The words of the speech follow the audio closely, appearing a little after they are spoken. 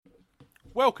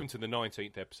Welcome to the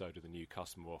 19th episode of the New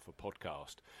Customer Offer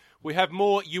podcast. We have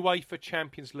more UEFA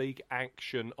Champions League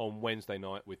action on Wednesday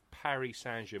night with Paris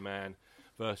Saint-Germain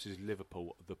versus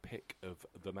Liverpool, the pick of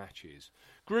the matches.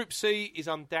 Group C is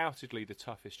undoubtedly the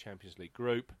toughest Champions League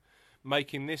group,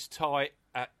 making this tie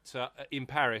in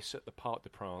Paris at the Parc des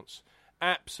Princes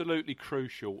absolutely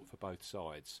crucial for both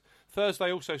sides.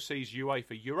 Thursday also sees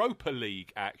UEFA Europa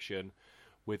League action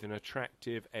with an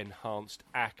attractive enhanced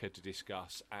ACCA to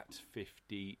discuss at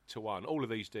 50-1. All of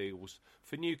these deals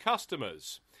for new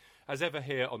customers. As ever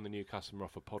here on the New Customer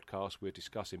Offer podcast, we're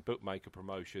discussing Bookmaker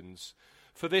promotions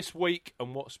for this week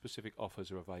and what specific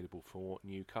offers are available for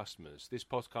new customers. This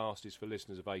podcast is for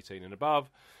listeners of 18 and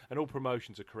above, and all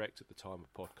promotions are correct at the time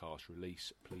of podcast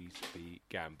release. Please be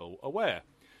gamble aware.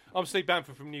 I'm Steve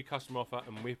Bamford from New Customer Offer,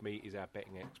 and with me is our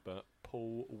betting expert,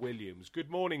 Paul Williams. Good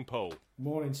morning, Paul.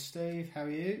 Morning, Steve. How are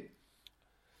you?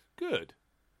 Good.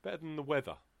 Better than the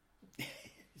weather.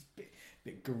 It's a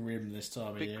bit grim this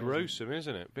time of year. Bit gruesome,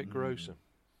 isn't it? Bit gruesome.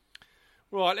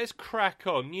 Right, let's crack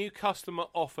on.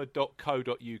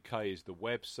 Newcustomeroffer.co.uk is the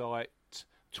website.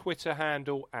 Twitter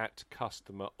handle at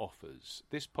Customer Offers.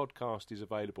 This podcast is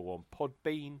available on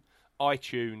Podbean,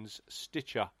 iTunes,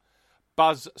 Stitcher,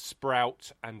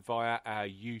 Buzzsprout, and via our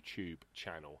YouTube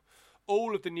channel.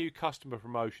 All of the new customer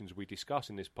promotions we discuss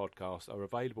in this podcast are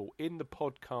available in the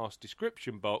podcast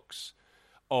description box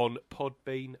on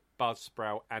Podbean,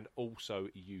 Buzzsprout, and also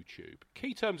YouTube.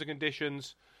 Key terms and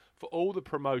conditions for all the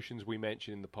promotions we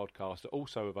mention in the podcast are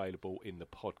also available in the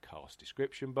podcast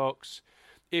description box.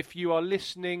 If you are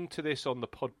listening to this on the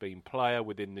Podbean player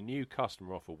within the New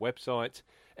Customer Offer website,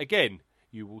 again,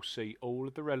 you will see all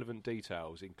of the relevant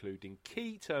details, including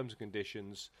key terms and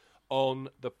conditions, on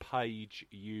the page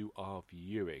you are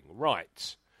viewing.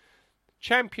 Right.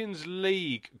 Champions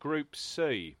League Group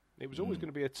C. It was always going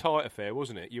to be a tight affair,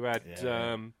 wasn't it? You had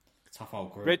tough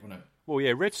old group, wasn't it? Well,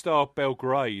 yeah, Red Star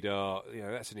Belgrade are,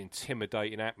 that's an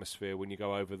intimidating atmosphere when you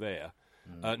go over there.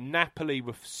 Napoli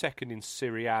were second in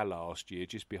Serie A last year,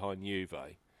 just behind Juve.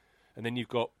 And then you've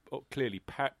got clearly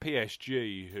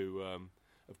PSG, who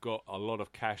have got a lot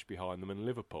of cash behind them, and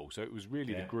Liverpool. So it was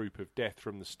really the group of death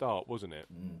from the start, wasn't it?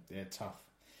 Yeah, tough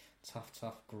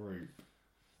group.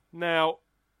 Now,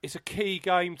 it's a key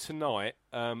game tonight.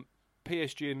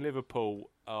 PSG and Liverpool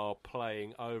are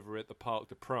playing over at the Parc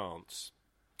des Princes.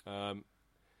 And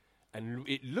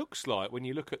it looks like, when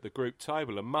you look at the group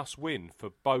table, a must-win for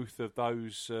both of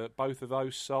those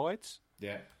sides.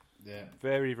 Yeah.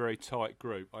 Very, very tight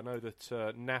group. I know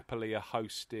that Napoli are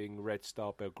hosting Red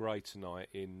Star Belgrade tonight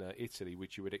in Italy,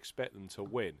 which you would expect them to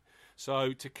win.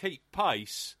 So to keep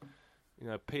pace,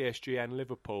 PSG and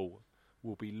Liverpool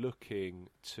will be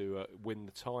looking to win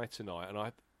the tie tonight. And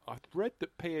I've read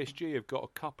that PSG have got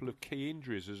a couple of key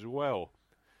injuries as well.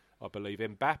 I believe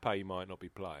Mbappe might not be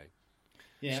playing.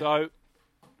 Yeah. So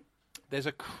there's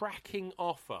a cracking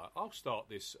offer. I'll start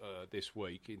this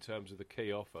week in terms of the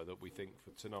key offer that we think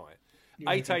for tonight.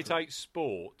 888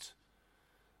 Sport,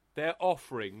 they're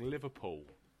offering Liverpool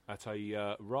at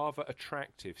a rather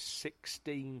attractive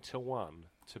 16-1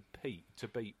 to beat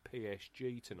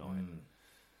PSG tonight.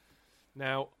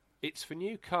 Now, it's for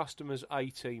new customers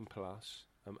 18+.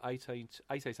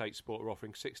 888 Sport are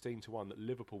offering 16-1 that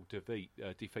Liverpool defeat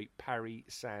Paris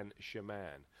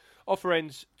Saint-Germain. Offer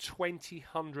ends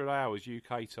 2000 hours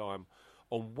UK time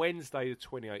on Wednesday the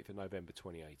 28th of November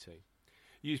 2018.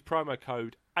 Use promo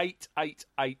code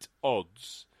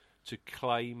 888odds to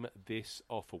claim this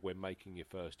offer when making your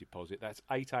first deposit. That's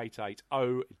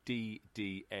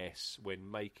 888ODDS when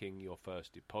making your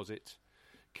first deposit.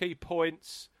 Key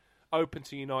points: open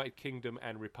to United Kingdom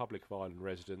and Republic of Ireland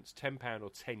residents, £10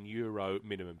 or €10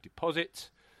 minimum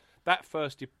deposit. That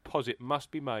first deposit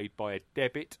must be made by a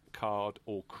debit card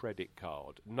or credit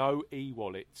card. No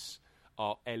e-wallets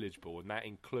are eligible, and that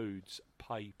includes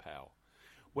PayPal.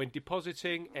 When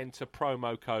depositing, enter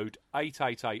promo code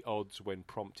 888odds when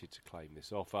prompted to claim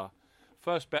this offer.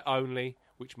 First bet only,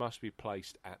 which must be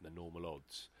placed at the normal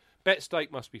odds. Bet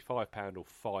stake must be £5 or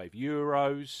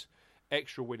 €5.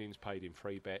 Extra winnings paid in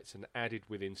free bets and added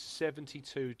within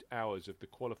 72 hours of the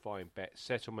qualifying bet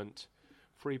settlement.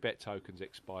 Free bet tokens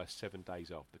expire 7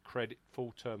 days after the credit.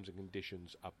 Full terms and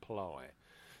conditions apply.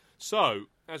 So,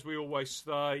 as we always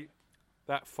say,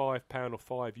 that £5 or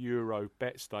 €5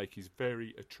 bet stake is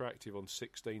very attractive on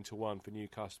 16-1 for new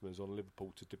customers on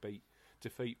Liverpool to defeat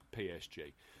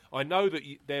PSG. I know that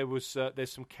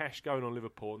there's some cash going on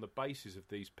Liverpool on the basis of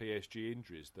these PSG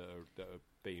injuries that are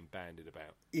being bandied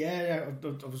about. Yeah,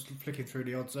 I was flicking through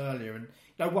the odds earlier, and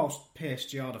whilst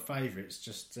PSG are the favourites,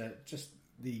 just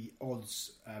the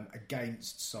odds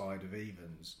against side of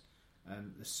evens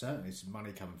there's certainly some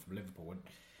money coming from Liverpool. And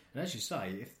as you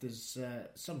say, if there's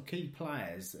some key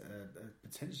players that are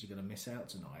potentially going to miss out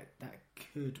tonight, that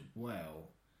could well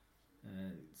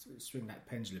swing that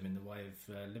pendulum in the way of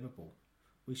Liverpool.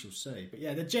 We shall see. But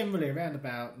yeah, they're generally around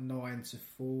about 9-4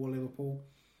 Liverpool,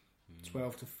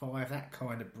 12-5, that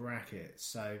kind of bracket.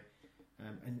 So,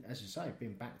 and as you say,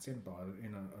 being backed in by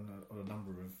on a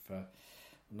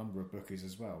number of bookies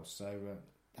as well. So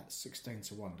that 16-1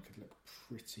 could look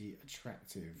pretty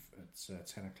attractive at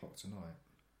 10 o'clock tonight.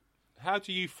 How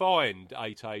do you find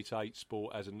 888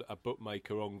 Sport as a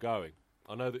bookmaker ongoing?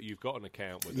 I know that you've got an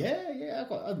account with them. Yeah, I've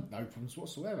got no problems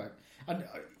whatsoever. And,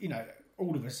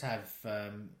 all of us have,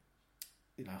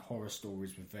 horror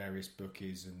stories with various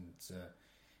bookies and,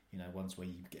 ones where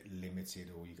you get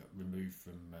limited or you got removed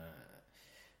from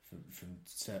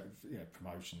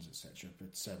promotions, etc.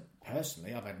 But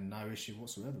personally, I've had no issue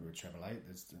whatsoever with Treble 8.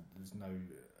 There's no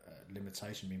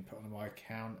limitation being put on my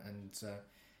account, and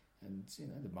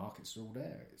the markets are all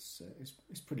there. It's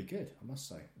pretty good, I must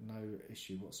say. No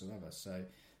issue whatsoever. So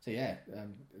yeah,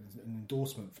 an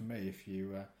endorsement for me if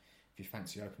you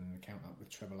fancy opening an account up with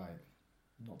Treble 8.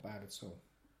 Not bad at all.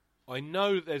 I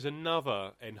know that there's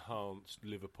another enhanced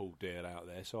Liverpool deal out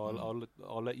there, so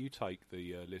I'll let you take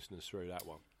the listeners through that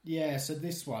one. Yeah, so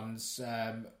this one's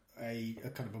a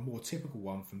kind of a more typical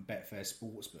one from Betfair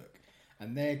Sportsbook,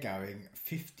 and they're going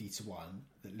 50-1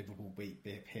 that Liverpool beat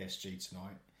PSG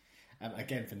tonight.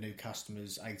 Again, for new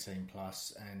customers, 18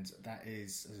 plus, and that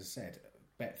is, as I said,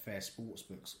 Betfair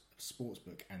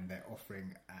Sportsbook, and they're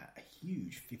offering a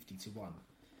huge 50-1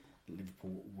 that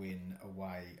Liverpool win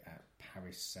away at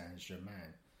Paris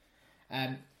Saint-Germain.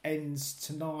 Ends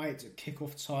tonight at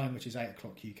kick-off time, which is 8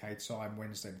 o'clock UK time,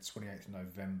 Wednesday the 28th of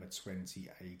November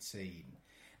 2018.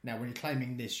 Now, when you're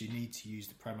claiming this, you need to use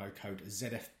the promo code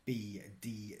ZFBDTD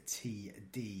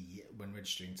when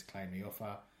registering to claim the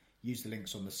offer. Use the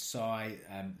links on the site.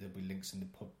 There'll be links in the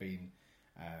Podbean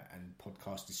and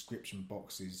podcast description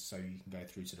boxes, so you can go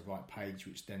through to the right page,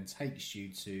 which then takes you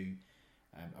to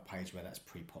a page where that's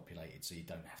pre-populated, so you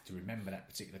don't have to remember that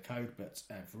particular code. But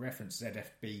for reference,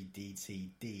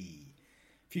 ZFBDTD.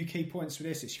 A few key points for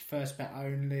this: it's your first bet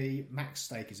only. Max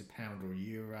stake is £1 or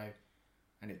 €1,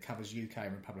 and it covers UK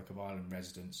and Republic of Ireland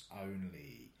residents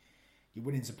only. Your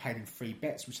winnings are paid in free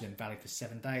bets, which are then valid for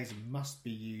 7 days and must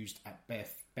be used at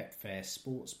Betfair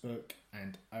Sportsbook,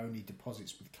 and only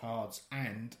deposits with cards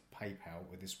and PayPal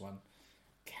with this one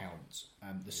count.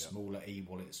 The smaller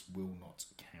e-wallets will not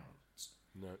count.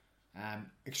 No.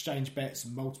 Exchange bets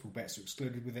and multiple bets are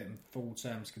excluded with it, and full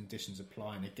terms and conditions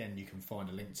apply. And again, you can find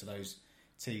a link to those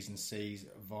T's and C's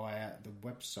via the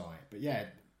website. But yeah,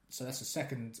 so that's a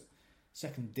second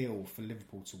deal for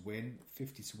Liverpool to win,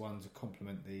 50-1 to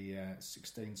complement the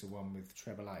 16-1 with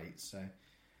Treble 8. So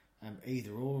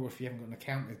either or, if you haven't got an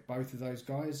account with both of those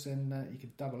guys, then you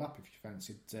could double up if you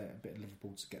fancied a bit of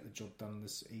Liverpool to get the job done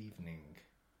this evening.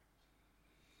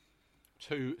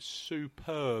 Two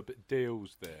superb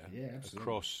deals there. Yeah,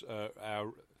 absolutely.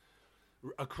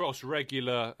 Across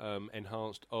regular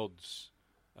enhanced odds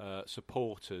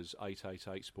supporters,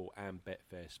 888 Sport and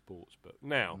Betfair Sportsbook.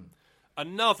 Now,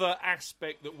 another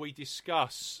aspect that we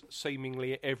discuss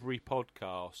seemingly every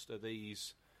podcast are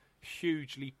these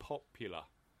hugely popular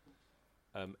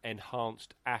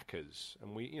enhanced ACCAs,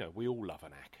 and we all love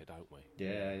an ACCA, don't we?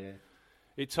 Yeah.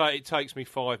 It takes me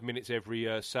 5 minutes every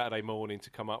Saturday morning to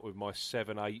come up with my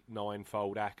 7, 8,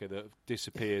 9-fold ACCA that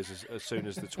disappears as soon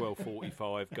as the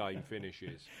 12:45 game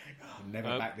finishes.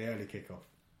 Never back the early kickoff.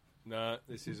 No,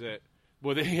 this is it.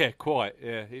 Well, yeah, quite.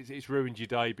 Yeah, it's ruined your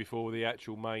day before the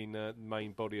actual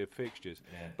main body of fixtures.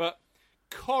 Yeah. But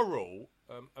Coral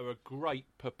are a great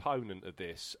proponent of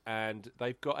this, and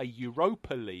they've got a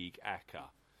Europa League ACCA,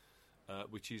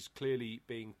 which is clearly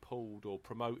being pulled or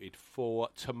promoted for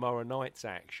tomorrow night's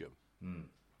action. And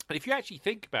if you actually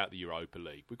think about the Europa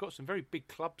League, we've got some very big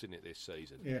clubs in it this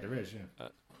season. Yeah, there is, yeah.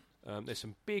 There's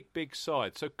some big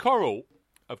sides. So Coral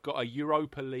have got a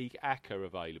Europa League ACCA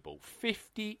available,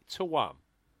 50-1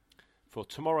 for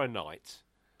tomorrow night,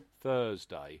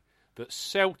 Thursday, that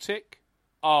Celtic,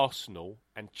 Arsenal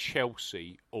and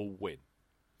Chelsea all win.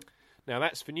 Now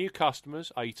that's for new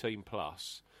customers, 18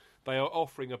 plus. They are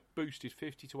offering a boosted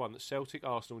 50-1 that Celtic,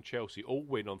 Arsenal and Chelsea all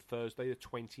win on Thursday the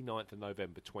 29th of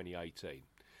November 2018.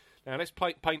 Now let's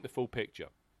paint the full picture.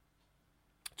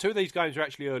 Two of these games are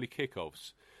actually early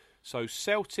kickoffs. So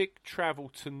Celtic travel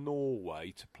to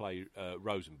Norway to play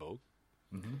Rosenborg.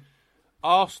 Mm-hmm.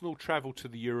 Arsenal travel to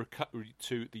the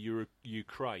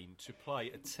Ukraine to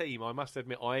play a team I must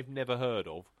admit I've never heard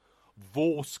of,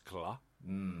 Vorskla.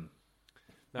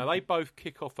 Now they both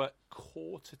kick off at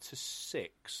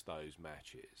 5:45, those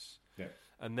matches. Yeah.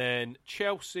 And then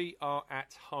Chelsea are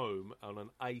at home on an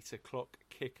 8 o'clock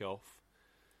kickoff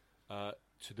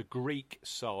to the Greek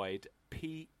side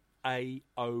PAOK.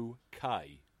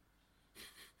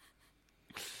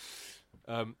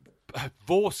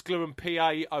 Vorskla and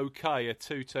PAOK are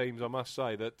two teams, I must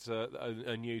say, that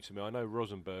are new to me. I know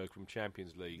Rosenborg from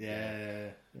Champions League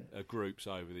groups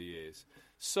over the years.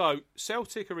 So,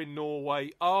 Celtic are in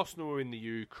Norway, Arsenal are in the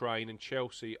Ukraine, and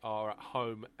Chelsea are at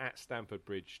home at Stamford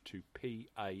Bridge to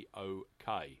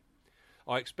PAOK.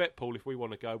 I expect, Paul, if we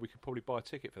want to go, we could probably buy a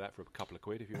ticket for that for a couple of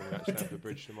quid if you want to go to Stamford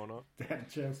Bridge tomorrow night.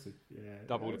 Chelsea,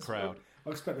 Double the crowd.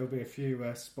 I expect there'll be a few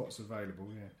spots available,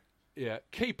 Yeah.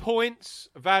 Key points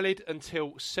valid until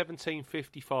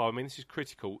 1755. I mean, this is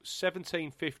critical.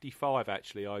 1755,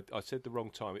 actually. I said the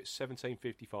wrong time. It's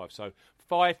 1755. So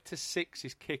 5 to 6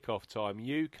 is kickoff time,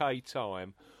 UK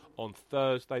time, on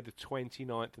Thursday, the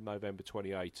 29th of November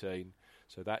 2018.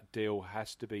 So that deal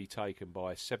has to be taken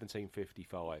by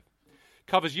 1755.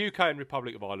 Covers UK and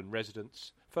Republic of Ireland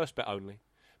residents. First bet only.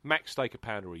 Max stake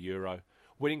 £1 or €1.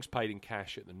 Winnings paid in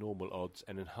cash at the normal odds,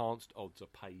 and enhanced odds are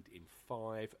paid in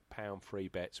 £5 free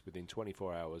bets within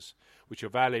 24 hours, which are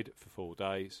valid for 4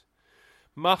 days.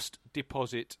 Must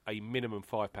deposit a minimum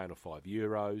 £5 or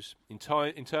 €5.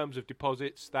 In terms of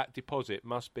deposits, that deposit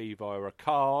must be via a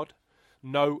card.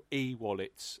 No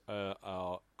e-wallets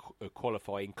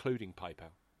qualify, including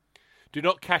PayPal. Do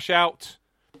not cash out,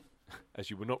 as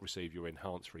you will not receive your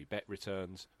enhanced free bet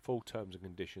returns. Full terms and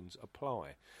conditions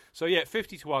apply. So,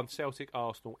 50-1, Celtic,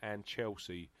 Arsenal and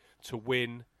Chelsea to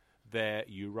win their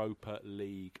Europa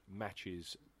League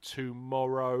matches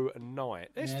tomorrow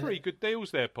night. There's 3 good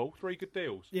deals there, Paul. 3 good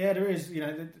deals. Yeah, there is. You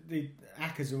know, the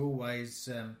ACCAs are always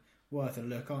worth a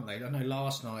look, aren't they? I know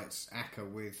last night's ACCA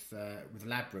with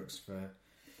Ladbrokes for...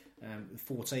 the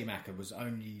 4-team ACCA was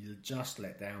only just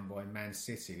let down by Man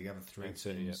City. The other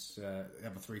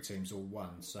three teams all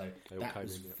won. So that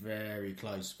was very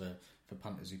close for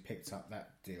punters who picked up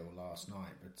that deal last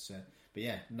night. But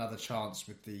yeah, another chance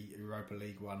with the Europa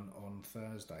League one on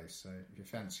Thursday. So if you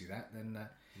fancy that, then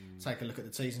take a look at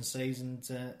the T's and C's and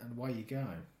away you go.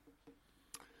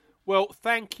 Well,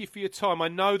 thank you for your time. I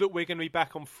know that we're going to be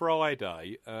back on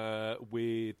Friday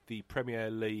with the Premier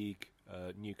League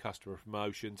new customer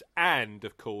promotions, and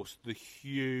of course the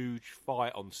huge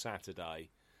fight on Saturday,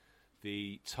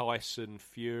 the Tyson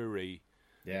Fury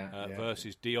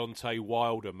versus Deontay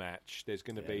Wilder match. There's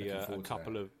going to be a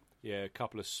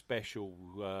couple of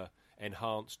special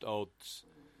enhanced odds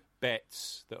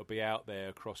bets that will be out there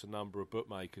across a number of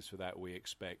bookmakers for that, we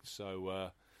expect.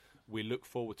 So we look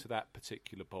forward to that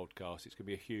particular podcast. It's going to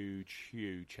be a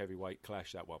huge heavyweight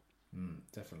clash, that one.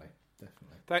 Definitely.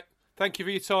 Thank you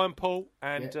for your time, Paul,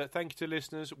 and thank you to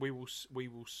listeners. We will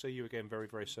see you again very,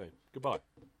 very soon. Goodbye.